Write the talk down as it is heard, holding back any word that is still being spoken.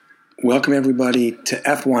Welcome, everybody, to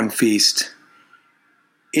F1 Feast.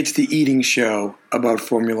 It's the eating show about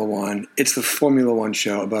Formula One. It's the Formula One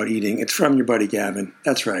show about eating. It's from your buddy Gavin.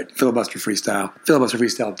 That's right, Filibuster Freestyle,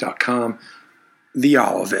 filibusterfreestyle.com, the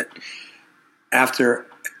all of it. After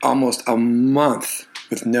almost a month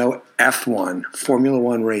with no F1 Formula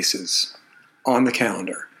One races on the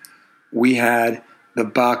calendar, we had the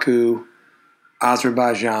Baku,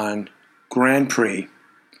 Azerbaijan Grand Prix,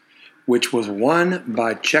 which was won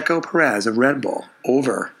by Checo Perez of Redbull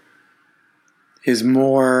over his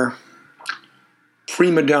more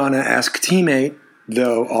prima donna-esque teammate,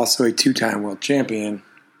 though also a two-time world champion,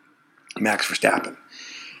 Max Verstappen.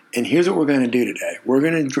 And here's what we're going to do today. We're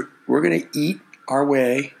going to eat our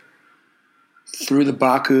way through the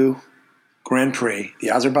Baku Grand Prix, the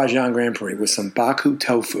Azerbaijan Grand Prix, with some Baku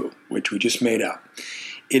tofu, which we just made up.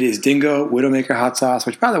 It is Dingo Widowmaker hot sauce,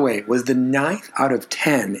 which, by the way, was the 9th out of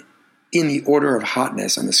 10 in the order of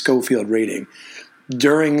hotness on the Schofield rating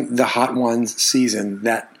during the Hot Ones season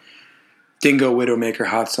that Dingo Widowmaker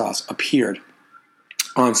hot sauce appeared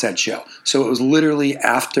on said show. So it was literally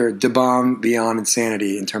after Da Bomb Beyond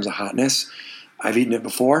Insanity in terms of hotness. I've eaten it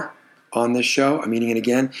before on this show. I'm eating it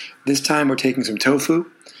again. This time we're taking some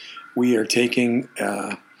tofu. We are taking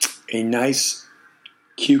a nice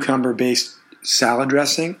cucumber-based salad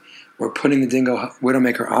dressing. We're putting the Dingo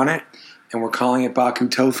Widowmaker on it, and we're calling it Baku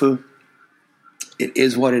tofu. It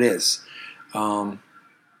is what it is. We're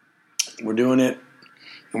doing it,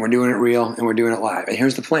 and we're doing it real, and we're doing it live. And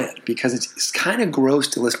here's the plan, because it's kind of gross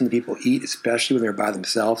to listen to people eat, especially when they're by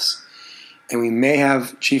themselves. And we may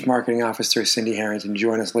have Chief Marketing Officer Cindy Harrington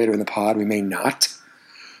join us later in the pod. We may not.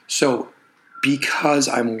 So because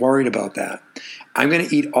I'm worried about that, I'm going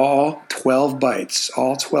to eat all 12 bites,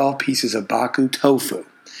 all 12 pieces of Baku tofu,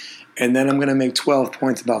 and then I'm going to make 12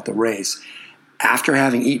 points about the race. After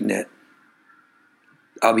having eaten it,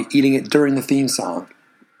 I'll be eating it during the theme song.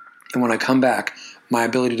 And when I come back, my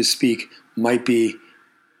ability to speak might be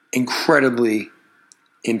incredibly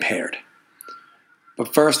impaired.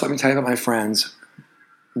 But first, let me tell you about my friends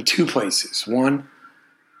in two places. One,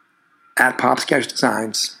 at Pop Sketch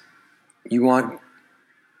Designs. You want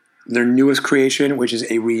their newest creation, which is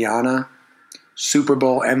a Rihanna Super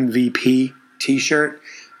Bowl MVP t-shirt.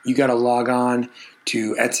 You got to log on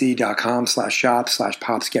to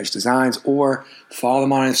etsy.com/shop/popsketchdesigns or follow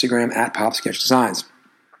them on Instagram at popsketchdesigns.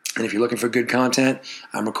 And if you're looking for good content,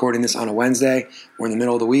 I'm recording this on a Wednesday. We're in the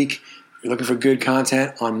middle of the week. If you're looking for good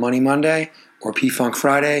content on Money Monday or P-Funk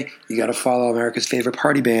Friday, you got to follow America's favorite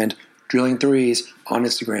party band, Drilling Threes, on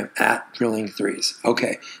Instagram at Drilling Threes.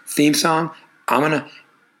 Okay, theme song. I'm going to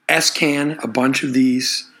S-can a bunch of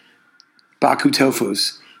these Baku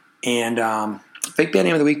tofus. And fake band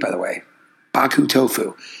name of the week, by the way, Baku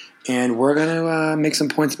tofu. And we're going to make some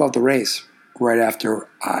points about the race right after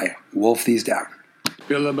I wolf these down.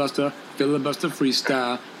 Filibuster, filibuster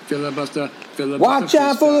freestyle. Filibuster, filibuster. Watch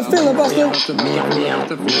out for the filibuster.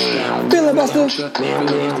 Filibuster,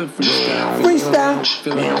 freestyle.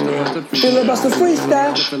 Filibuster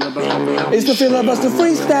freestyle. It's the filibuster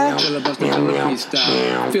freestyle.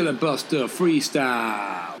 Filibuster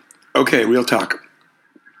freestyle. Okay, real talk.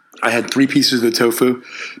 I had 3 pieces of the tofu.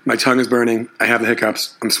 My tongue is burning. I have the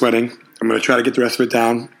hiccups. I'm sweating. I'm going to try to get the rest of it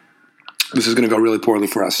down. This is going to go really poorly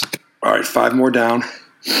for us. All right, 5 more down.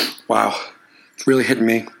 Wow. It's really hitting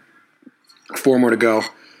me. 4 more to go.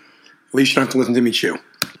 At least you don't have to listen to me chew.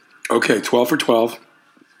 Okay, 12 for 12.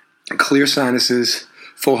 Clear sinuses.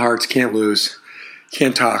 Full hearts. Can't lose.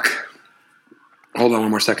 Can't talk. Hold on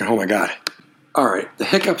one more second. Oh, my God. All right, the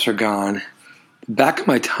hiccups are gone. The back of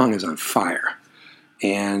my tongue is on fire.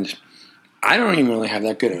 And I don't even really have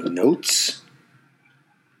that good of notes.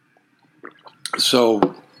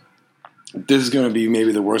 So this is going to be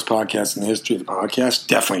maybe the worst podcast in the history of the podcast.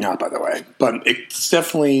 Definitely not, by the way. But it's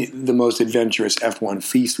definitely the most adventurous F1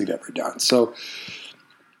 feast we've ever done. So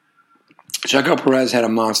Checo Perez had a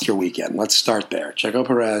monster weekend. Let's start there. Checo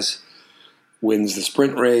Perez wins the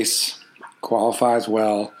sprint race, qualifies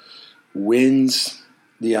well, wins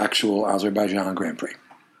the actual Azerbaijan Grand Prix.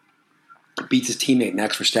 Beats his teammate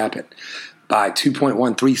Max Verstappen by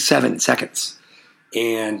 2.137 seconds.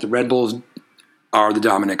 And the Red Bulls are the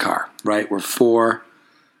dominant car, right? We're 4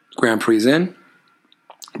 Grand Prix in.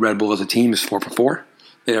 Red Bull as a team is 4 for 4.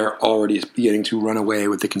 They are already beginning to run away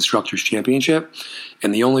with the Constructors' Championship.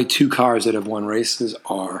 And the only 2 cars that have won races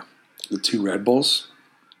are the 2 Red Bulls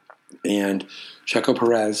and Checo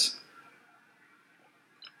Perez.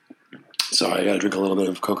 Sorry, I got to drink a little bit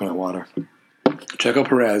of coconut water. Checo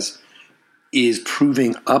Perez is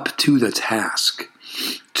proving up to the task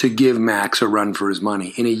to give Max a run for his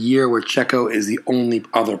money in a year where Checo is the only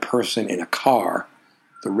other person in a car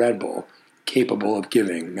the Red Bull, capable of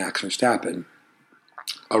giving Max Verstappen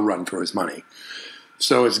a run for his money.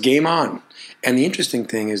 So it's game on. And the interesting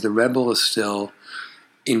thing is the Red Bull is still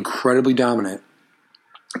incredibly dominant,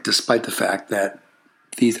 despite the fact that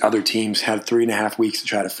these other teams had 3.5 weeks to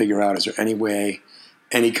try to figure out, is there any way,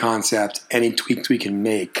 any concept, any tweaks we can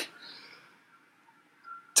make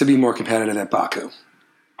to be more competitive at Baku.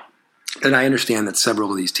 And I understand that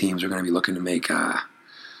several of these teams are going to be looking to make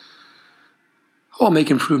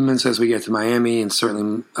improvements as we get to Miami and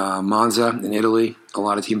certainly Monza in Italy. A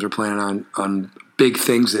lot of teams are planning on big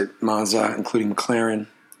things at Monza, including McLaren,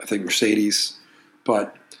 I think Mercedes.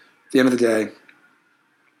 But at the end of the day,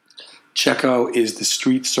 Checo is the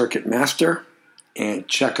street circuit master, and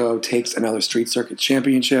Checo takes another street circuit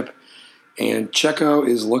championship, and Checo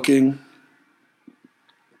is looking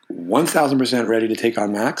 1,000% ready to take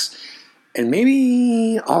on Max, and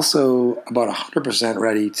maybe also about 100%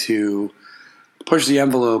 ready to push the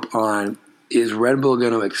envelope on, is Red Bull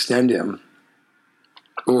going to extend him,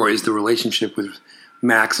 or is the relationship with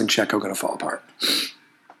Max and Checo going to fall apart?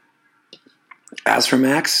 As for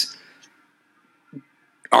Max,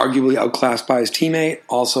 arguably outclassed by his teammate,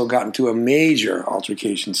 also got into a major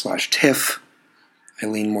altercation / tiff. I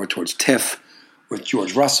lean more towards tiff with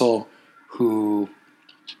George Russell, who,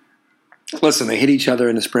 listen, they hit each other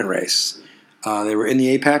in the sprint race. They were in the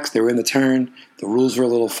apex, they were in the turn. The rules were a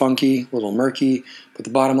little funky, a little murky. But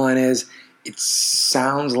the bottom line is, it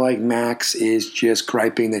sounds like Max is just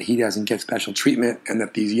griping that he doesn't get special treatment and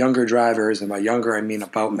that these younger drivers, and by younger I mean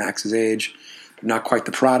about Max's age, but not quite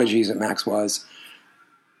the prodigies that Max was,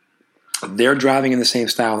 they're driving in the same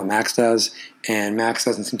style that Max does, and Max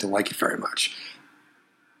doesn't seem to like it very much.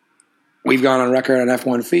 We've gone on record on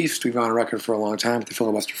F1 Feast. We've gone on record for a long time with the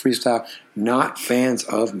Filibuster Freestyle. Not fans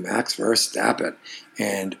of Max Verstappen,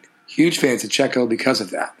 and huge fans of Checo because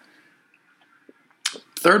of that.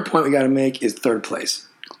 Third point we got to make is third place.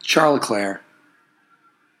 Charles Leclerc,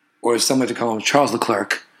 or as some like to call him, Charles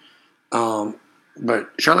Leclerc.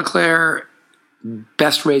 But Charles Leclerc,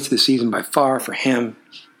 best race of the season by far for him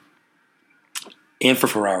and for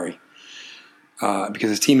Ferrari,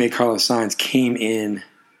 because his teammate Carlos Sainz came in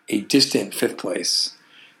a distant fifth place.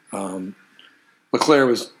 Leclerc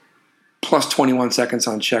was plus 21 seconds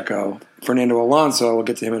on Checo. Fernando Alonso, we'll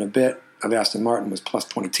get to him in a bit, of Aston Martin, was plus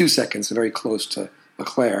 22 seconds, very close to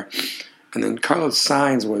Leclerc. And then Carlos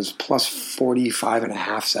Sainz was plus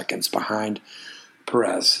 45.5 seconds behind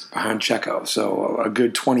Perez, behind Checo. So a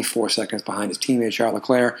good 24 seconds behind his teammate, Charles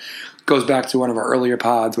Leclerc. Goes back to one of our earlier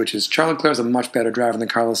pods, which is Charles Leclerc is a much better driver than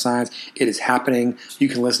Carlos Sainz. It is happening. You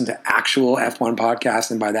can listen to actual F1 podcasts,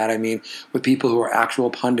 and by that I mean with people who are actual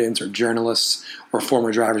pundits or journalists or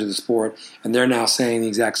former drivers of the sport, and they're now saying the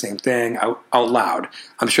exact same thing out loud.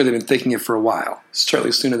 I'm sure they've been thinking it for a while,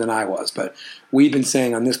 certainly sooner than I was, but we've been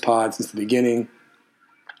saying on this pod since the beginning,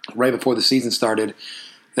 right before the season started,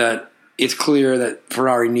 that it's clear that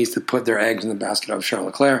Ferrari needs to put their eggs in the basket of Charles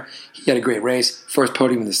Leclerc. He had a great race, first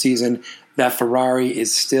podium of the season. That Ferrari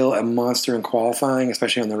is still a monster in qualifying,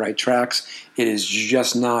 especially on the right tracks. It is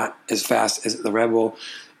just not as fast as the Red Bull,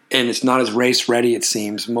 and it's not as race ready, it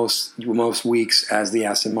seems, most weeks as the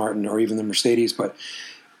Aston Martin or even the Mercedes. But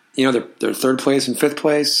you know, they're third place and fifth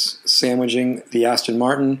place, sandwiching the Aston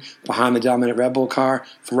Martin behind the dominant Red Bull car.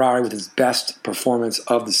 Ferrari with his best performance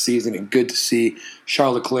of the season, and good to see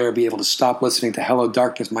Charles Leclerc be able to stop listening to Hello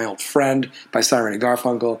Darkness, My Old Friend by Simon and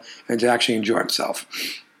Garfunkel, and to actually enjoy himself.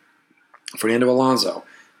 Fernando Alonso,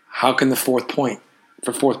 how can the fourth point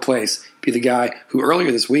for fourth place be the guy who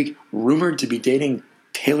earlier this week rumored to be dating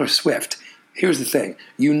Taylor Swift? Here's the thing.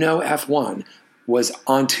 You know F1 was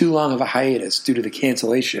on too long of a hiatus due to the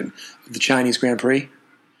cancellation of the Chinese Grand Prix.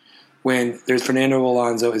 When there's Fernando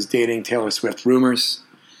Alonso is dating Taylor Swift rumors,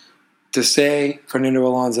 to say Fernando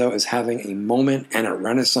Alonso is having a moment and a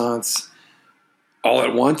renaissance all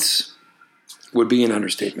at once would be an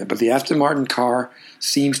understatement. But the Aston Martin car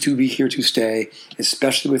seems to be here to stay,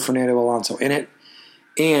 especially with Fernando Alonso in it.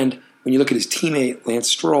 And when you look at his teammate, Lance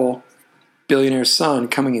Stroll, billionaire's son,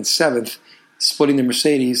 coming in seventh, splitting the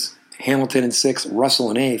Mercedes, Hamilton in sixth, Russell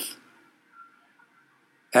in eighth.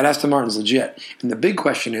 That Aston Martin's legit. And the big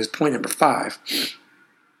question is, point number 5,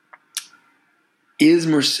 is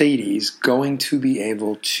Mercedes going to be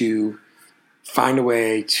able to find a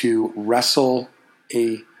way to wrestle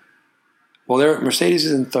Mercedes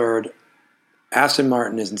is in third, Aston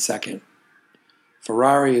Martin is in second.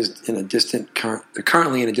 Ferrari is they're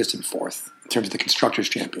currently in a distant fourth in terms of the Constructors'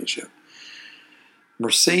 Championship.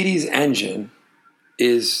 Mercedes' engine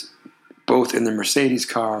is both in the Mercedes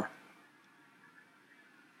car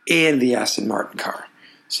and the Aston Martin car.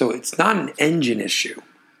 So it's not an engine issue.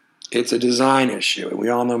 It's a design issue. And we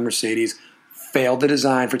all know Mercedes failed the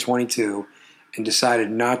design for 22 and decided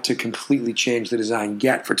not to completely change the design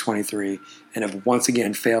yet for 23 and have once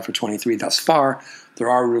again failed for 23 thus far. There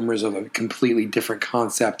are rumors of a completely different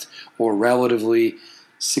concept or relatively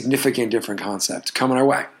significant different concept coming our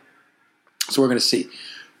way. So we're going to see.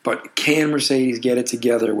 But can Mercedes get it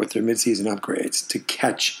together with their midseason upgrades to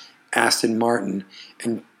catch Aston Martin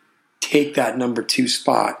and take that number 2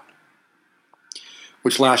 spot,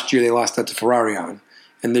 which last year they lost out to Ferrari on,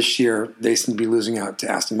 and this year they seem to be losing out to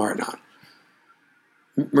Aston Martin on.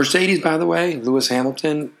 Mercedes, by the way, Lewis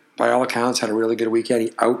Hamilton, by all accounts, had a really good weekend. He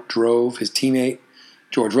outdrove his teammate,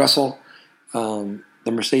 George Russell. The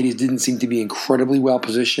Mercedes didn't seem to be incredibly well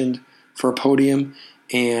positioned for a podium,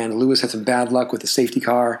 and Lewis had some bad luck with the safety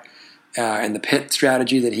car and the pit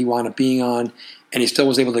strategy that he wound up being on, and he still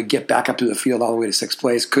was able to get back up to the field all the way to 6th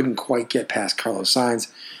place. Couldn't quite get past Carlos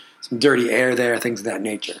Sainz. Some dirty air there, things of that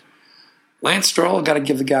nature. Lance Stroll, got to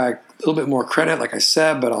give the guy a little bit more credit, like I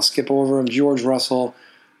said, but I'll skip over him. George Russell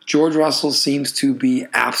seems to be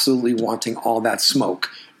absolutely wanting all that smoke,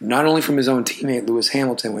 not only from his own teammate Lewis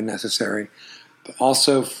Hamilton when necessary, but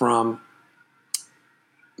also from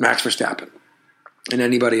Max Verstappen and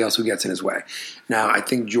anybody else who gets in his way. Now, I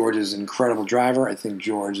think George is an incredible driver. I think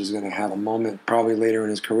George is going to have a moment probably later in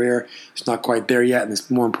his career. He's not quite there yet, and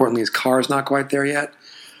more importantly, his car is not quite there yet.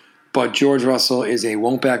 But George Russell is a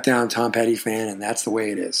won't-back-down Tom Petty fan, and that's the way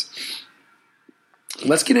it is.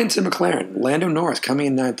 Let's get into McLaren. Lando Norris coming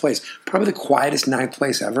in 9th place. Probably the quietest 9th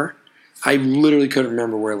place ever. I literally couldn't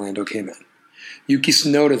remember where Lando came in. Yuki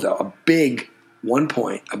Tsunoda, though, a big 1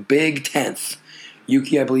 point, a big 10th.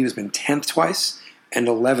 Yuki, I believe, has been 10th twice and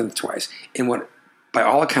 11th twice in what, by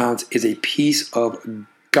all accounts, is a piece of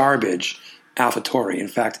garbage AlphaTauri. In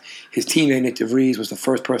fact, his teammate, Nick DeVries, was the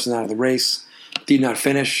first person out of the race, did not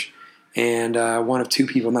finish, and one of 2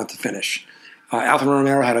 people not to finish. Alfa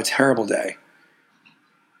Romeo had a terrible day.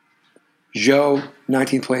 Zhou,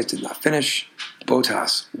 19th place, did not finish.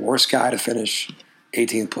 Bottas, worst guy to finish,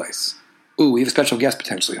 18th place. Ooh, we have a special guest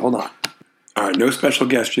potentially. Hold on. All right, no special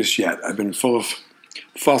guest just yet. I've been full of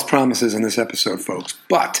false promises in this episode, folks.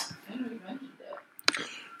 But I know you mentioned it.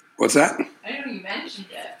 What's that? I know you mentioned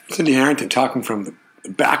it. Cindy Harrington talking from the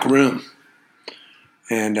back room.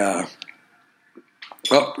 And,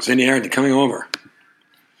 Cindy Harrington coming over.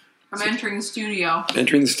 I'm entering the studio.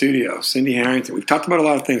 Entering the studio. Cindy Harrington. We've talked about a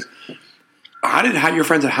lot of things. How did your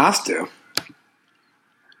friends at Haas do?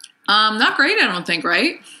 Not great, I don't think,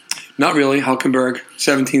 right? Not really. Hülkenberg,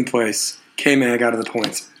 17th place. K-Mag out of the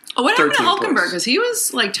points. Oh, what happened to 13th Hülkenberg? place. Because he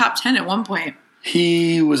was like top 10 at one point.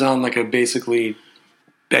 He was on like a basically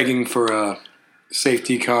begging for a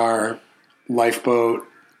safety car, lifeboat.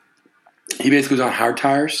 He basically was on hard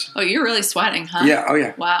tires. Oh, you're really sweating, huh? Yeah. Oh,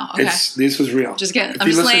 yeah. Wow. Okay. This was real. I'm just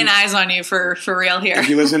laying eyes on you for real here. If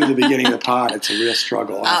you listen to the beginning of the pod, it's a real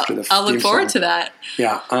struggle after the I'll look theme forward song. to that.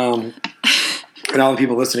 Yeah. And all the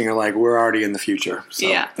people listening are like, we're already in the future. So,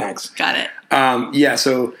 yeah. Thanks. Got it.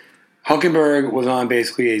 So Hülkenberg was on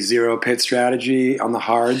basically a zero pit strategy on the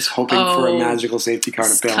hards, hoping for a magical safety car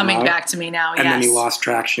to bail him out. Coming back to me now, And then he lost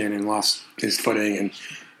traction and lost his footing. And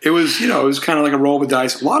it was kind of like a roll with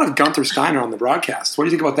dice. A lot of Gunther Steiner on the broadcast. What do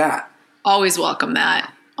you think about that? Always welcome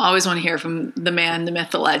that. Always want to hear from the man, the myth,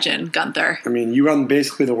 the legend, Gunther. I mean, you run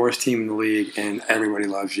basically the worst team in the league, and everybody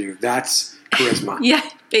loves you. That's charisma. Yeah,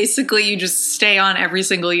 basically you just stay on every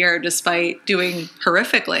single year despite doing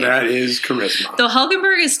horrifically. That is charisma. Though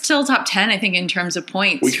Hülkenberg is still top 10, I think, in terms of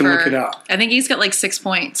points. We can look it up. I think he's got like 6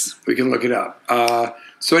 points. We can look it up.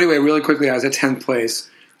 So anyway, really quickly, I was at 10th place.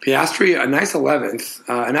 Piastri, a nice 11th.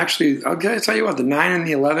 And actually, I'll tell you what, the 9 and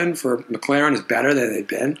the 11 for McLaren is better than they've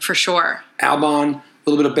been. For sure. Albon, a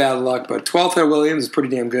little bit of bad luck, but 12th at Williams is pretty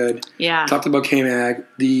damn good. Yeah. Talked about K-Mag.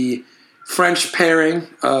 The French pairing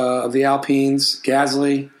of the Alpines,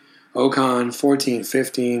 Gasly, Ocon, 14,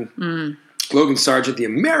 15. Logan Sargent, the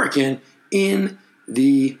American, in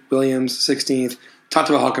the Williams, 16th. Talked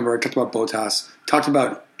about Hülkenberg, talked about Bottas, talked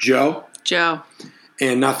about Joe.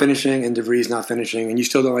 And not finishing, and DeVries not finishing. And you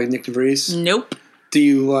still don't like Nick DeVries? Nope. Who do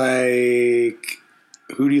you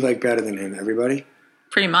like better than him? Everybody?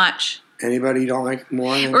 Pretty much. Anybody you don't like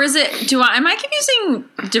more than? Or is it, am I confusing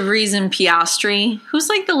DeVries and Piastri? Who's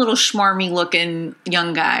like the little schmarmy looking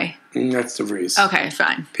young guy? That's DeVries. Okay,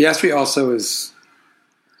 fine. Piastri also is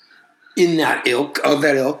in that ilk.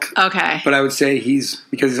 Okay. But I would say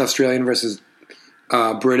because he's Australian versus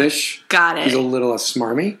British. Got it. He's a little less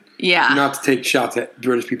smarmy. Yeah. Not to take shots at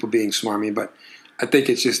British people being smarmy, but I think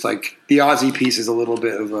it's just like the Aussie piece is a little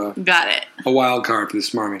bit of Got it. a wild card for the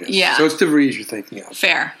smarminess. Yeah. So it's DeVries you're thinking of.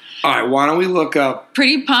 Fair. All right, why don't we look up?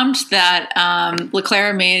 Pretty pumped that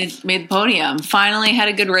Leclerc made the podium. Finally had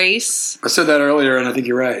a good race. I said that earlier, and I think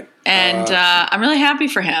you're right. And I'm really happy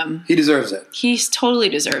for him. He deserves it. He totally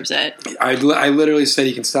deserves it. I literally said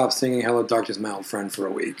he can stop singing Hello Darkness, My Old Friend for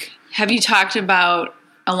a week. Have you talked about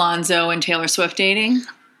Alonso and Taylor Swift dating?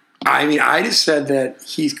 I mean, I just said that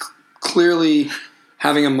he's clearly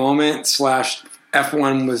having a moment /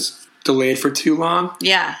 F1 was delayed for too long.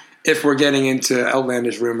 Yeah. If we're getting into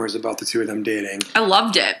outlandish rumors about the two of them dating. I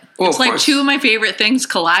loved it. Well, it's like two of my favorite things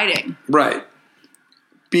colliding. Right.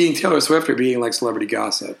 Being Taylor Swift or being like celebrity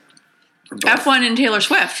gossip. F1 and Taylor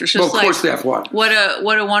Swift. It's just of course the F1.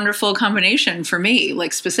 What a wonderful combination for me,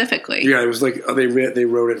 like specifically. Yeah, it was like they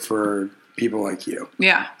wrote it for people like you.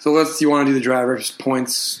 Yeah. So you want to do the driver's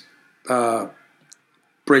points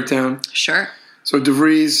breakdown? Sure. So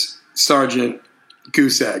DeVries, Sargent,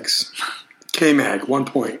 Goose Eggs. K-Mag, 1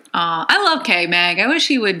 point. I love K-Mag. I wish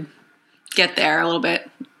he would get there a little bit.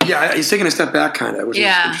 Yeah, he's taking a step back kind of, which is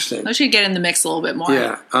interesting. I wish he'd get in the mix a little bit more.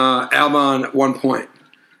 Yeah. Albon, 1 point.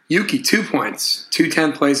 Yuki, 2 points. 2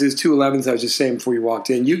 10th places, 2 11s, I was just saying before you walked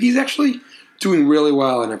in. Yuki's actually doing really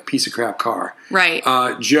well in a piece of crap car. Right.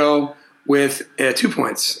 Joe with 2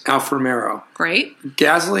 points. Alfa Romero. Great.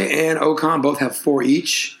 Gasly and Ocon both have 4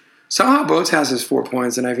 each. Somehow Bottas has 4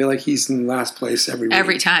 points, and I feel like he's in last place every week.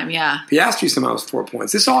 Every time, yeah. Piastri somehow has 4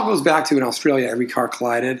 points. This all goes back to in Australia, every car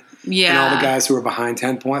collided. Yeah. And all the guys who were behind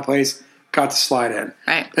 10-point place got to slide in.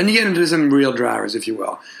 Right. Then you get into some real drivers, if you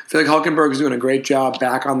will. I feel like Hulkenberg is doing a great job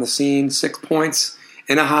back on the scene. 6 points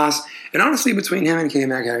in a Haas. And honestly, between him and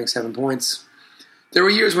K-Mac having 7 points, there were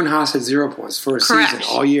years when Haas had 0 points for a season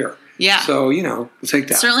all year. Yeah. So, we'll take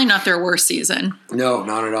that. Certainly not their worst season. No,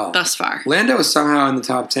 not at all. Thus far. Lando is somehow in the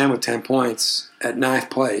top 10 with 10 points at 9th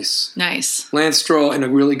place. Nice. Lance Stroll in a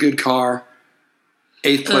really good car,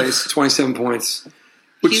 8th place, 27 points.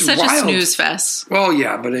 Which He's is such wild. a snooze fest. Well,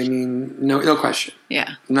 yeah, but I mean, no question.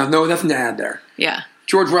 Yeah. No, nothing to add there. Yeah.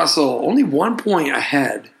 George Russell, only 1 point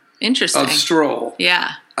ahead Interesting. of Stroll.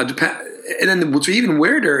 Yeah. And then what's even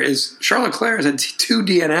weirder is Charles Leclerc has had 2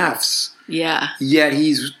 DNFs. Yeah. Yet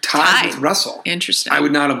he's tied with Russell. Interesting. I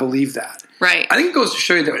would not have believed that. Right. I think it goes to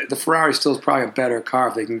show you that the Ferrari still is probably a better car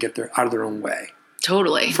if they can get out of their own way.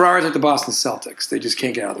 Totally. Ferrari's like the Boston Celtics. They just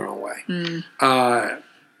can't get out of their own way. At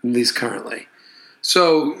least currently.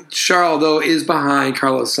 So Charles, though, is behind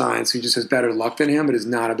Carlos Sainz, who just has better luck than him, but is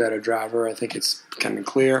not a better driver. I think it's becoming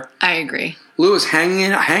clear. I agree. Lewis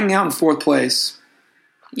hanging out in 4th place.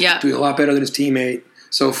 Yeah. Doing a lot better than his teammate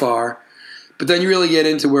so far. But then you really get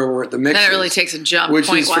into where we're at the mix. Then it really takes a jump, which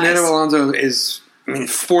point-wise. is Fernando Alonso is,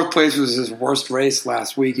 4th place was his worst race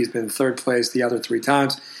last week. He's been 3rd place the other 3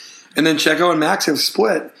 times. And then Checo and Max have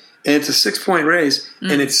split. And it's a 6-point race,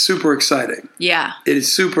 and it's super exciting. Yeah. It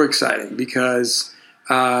is super exciting because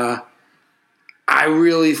I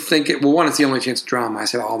really think one, it's the only chance of drama. I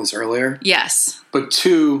said all this earlier. Yes. But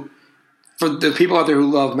 2, for the people out there who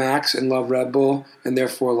love Max and love Red Bull and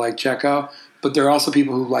therefore like Checo, but there are also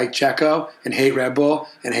people who like Checo and hate Red Bull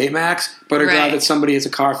and hate Max, but are glad that somebody has a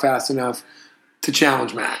car fast enough to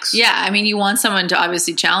challenge Max. Yeah, I mean, you want someone to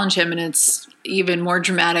obviously challenge him, and it's even more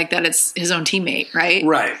dramatic that it's his own teammate, right?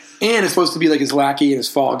 Right. And it's supposed to be like his lackey and his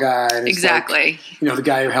fall guy. And exactly. Like, the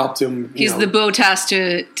guy who helped him. He's the Bottas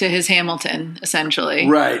to his Hamilton, essentially.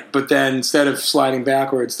 Right. But then instead of sliding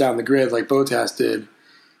backwards down the grid like Bottas did,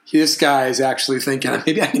 this guy is actually thinking,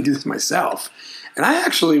 maybe I can do this myself. And I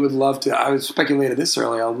actually would love to, I speculated this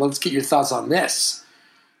earlier, let's get your thoughts on this.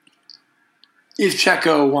 If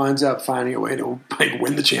Checo winds up finding a way to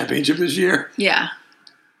win the championship this year,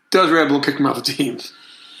 does Red Bull kick him off the team?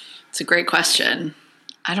 It's a great question.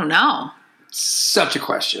 I don't know. Such a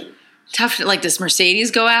question. Tough. Does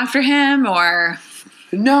Mercedes go after him or?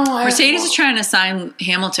 No, Mercedes is trying to sign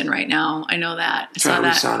Hamilton right now. I know that. I saw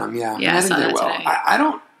that. Sign him, yeah. Yeah, I saw that today. I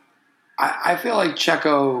don't. I feel like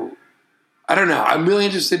Checo. I don't know. I'm really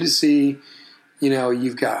interested to see.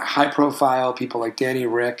 You've got high-profile people like Danny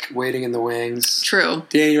Rick waiting in the wings. True.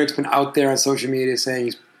 Danny Rick's been out there on social media saying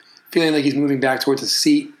he's feeling like he's moving back towards a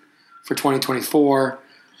seat for 2024.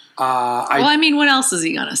 What else is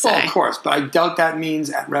he going to say? Well, of course, but I doubt that means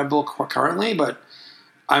at Red Bull currently. But,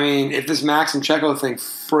 if this Max and Checo thing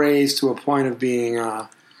frays to a point of being,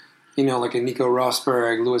 like a Nico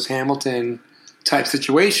Rosberg, Lewis Hamilton type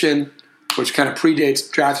situation, which kind of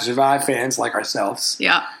predates Drive to Survive fans like ourselves.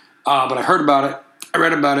 Yeah. But I heard about it. I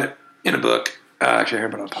read about it in a book. Actually, I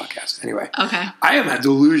heard about it on a podcast. Anyway. Okay. I am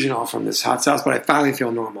delusional from this hot sauce, but I finally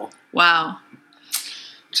feel normal. Wow.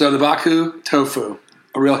 So the Baku tofu,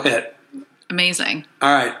 a real hit. Amazing.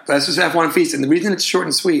 All right. That's just F1 Feast. And the reason it's short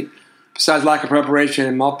and sweet, besides lack of preparation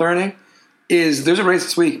and malt burning, is there's a race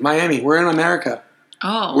this week, Miami. We're in America.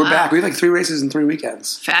 Oh, We're wow. back. We have like 3 races in 3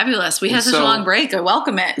 weekends. Fabulous. We had such a long break. I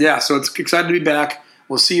welcome it. Yeah, so it's excited to be back.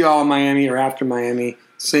 We'll see you all in Miami or after Miami.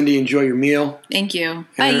 Cindy, enjoy your meal. Thank you.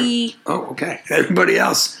 And Bye. Okay. Everybody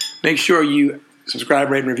else, make sure you subscribe,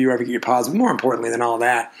 rate, and review wherever you get your pods. But more importantly than all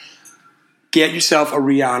that, get yourself a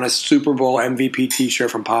Rihanna Super Bowl MVP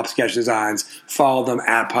t-shirt from Pop Sketch Designs. Follow them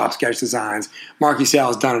at Pop Sketch Designs. Marky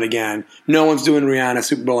Sal's done it again. No one's doing Rihanna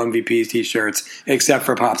Super Bowl MVP t-shirts except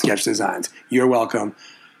for Pop Sketch Designs. You're welcome.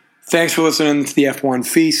 Thanks for listening to the F1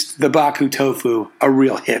 Feast. The Baku Tofu, a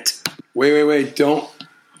real hit. Wait.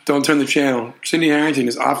 Don't turn the channel. Cindy Harrington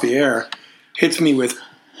is off the air. Hits me with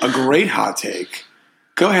a great hot take.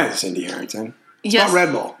 Go ahead, Cindy Harrington. It's about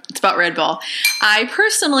Red Bull. It's about Red Bull. I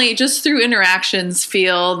personally, just through interactions,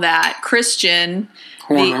 feel that Christian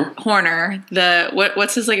Horner,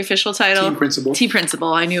 what's his official title? Team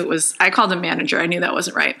principal. I knew it was. I called him manager. I knew that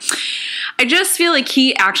wasn't right. I just feel like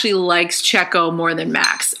he actually likes Checo more than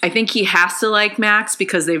Max. I think he has to like Max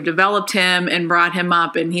because they've developed him and brought him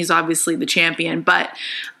up, and he's obviously the champion. But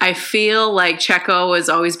I feel like Checo has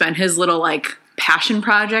always been his little passion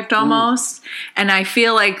project almost, and I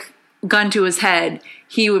feel like, gun to his head,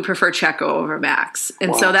 he would prefer Checo over Max.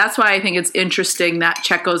 And so that's why I think it's interesting that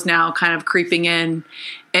Checo's now kind of creeping in,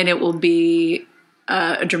 and it will be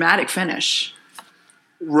a dramatic finish.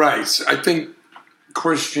 Right. I think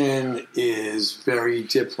Christian is very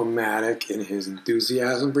diplomatic in his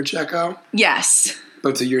enthusiasm for Checo. Yes.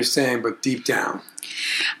 But so you're saying, but deep down.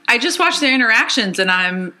 I just watch their interactions, and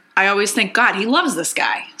I always think, God, he loves this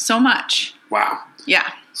guy so much. Wow.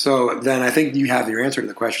 Yeah. So then I think you have your answer to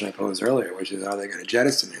the question I posed earlier, which is, are they going to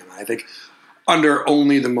jettison him? I think under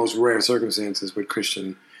only the most rare circumstances would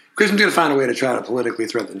Christian's going to find a way to try to politically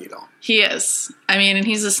thread the needle. He is. I mean, and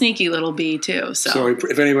he's a sneaky little bee, too. So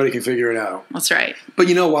if anybody can figure it out. That's right. But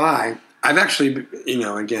you know why? I've actually,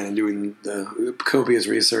 again, in doing the copious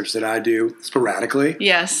research that I do sporadically.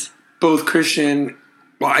 Yes. Both Christian,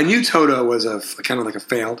 I knew Toto was a kind of like a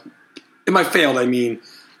failed. And by failed, I mean,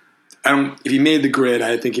 if he made the grid,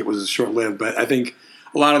 I think it was short-lived, but I think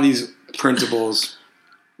a lot of these principles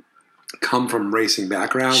come from racing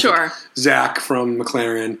backgrounds. Sure. Like Zach from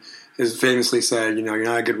McLaren has famously said, you're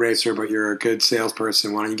not a good racer, but you're a good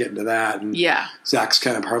salesperson. Why don't you get into that? And Zach's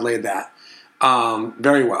kind of parlayed that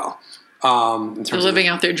very well. They're living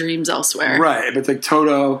out their dreams elsewhere. Right, but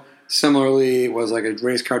Toto similarly was like a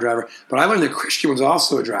race car driver. But I learned that Christian was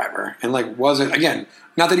also a driver and wasn't, again,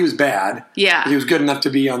 not that he was bad. Yeah. He was good enough to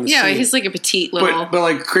be on the scene. Yeah, he's like a petite little.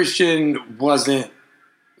 But Christian wasn't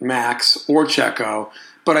Max or Checo.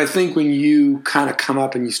 But I think when you kind of come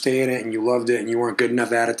up and you stay in it and you loved it and you weren't good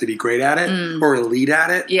enough at it to be great at it or elite at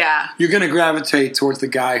it, you're going to gravitate towards the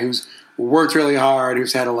guy who's worked really hard,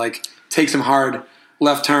 who's had to take some hard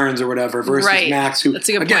left turns or whatever versus Max, who,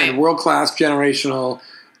 again, world-class, generational,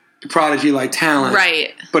 prodigy-like talent.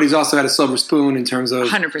 Right. But he's also had a silver spoon in terms of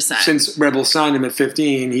 100%. Since Red Bull signed him at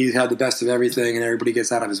 15, he's had the best of everything and everybody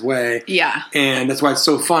gets out of his way. Yeah. And that's why it's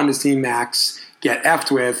so fun to see Max get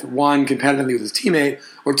effed with, one, competitively with his teammate,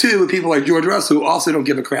 or two, with people like George Russell who also don't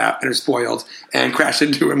give a crap and are spoiled and crash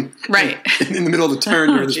into him in the middle of the turn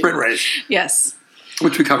during the sprint race. Yes.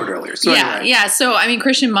 Which we covered earlier. So anyway. So, I mean,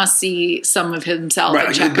 Christian must see some of himself in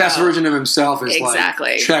Checo. The best version of himself is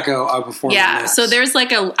Checo outperforming Max. So there's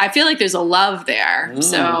I feel like there's a love there.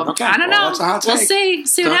 So, I don't know. That's a hot take. We'll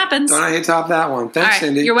see what happens. Don't I hate top that one. Thanks,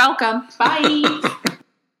 Cindy. You're welcome. Bye.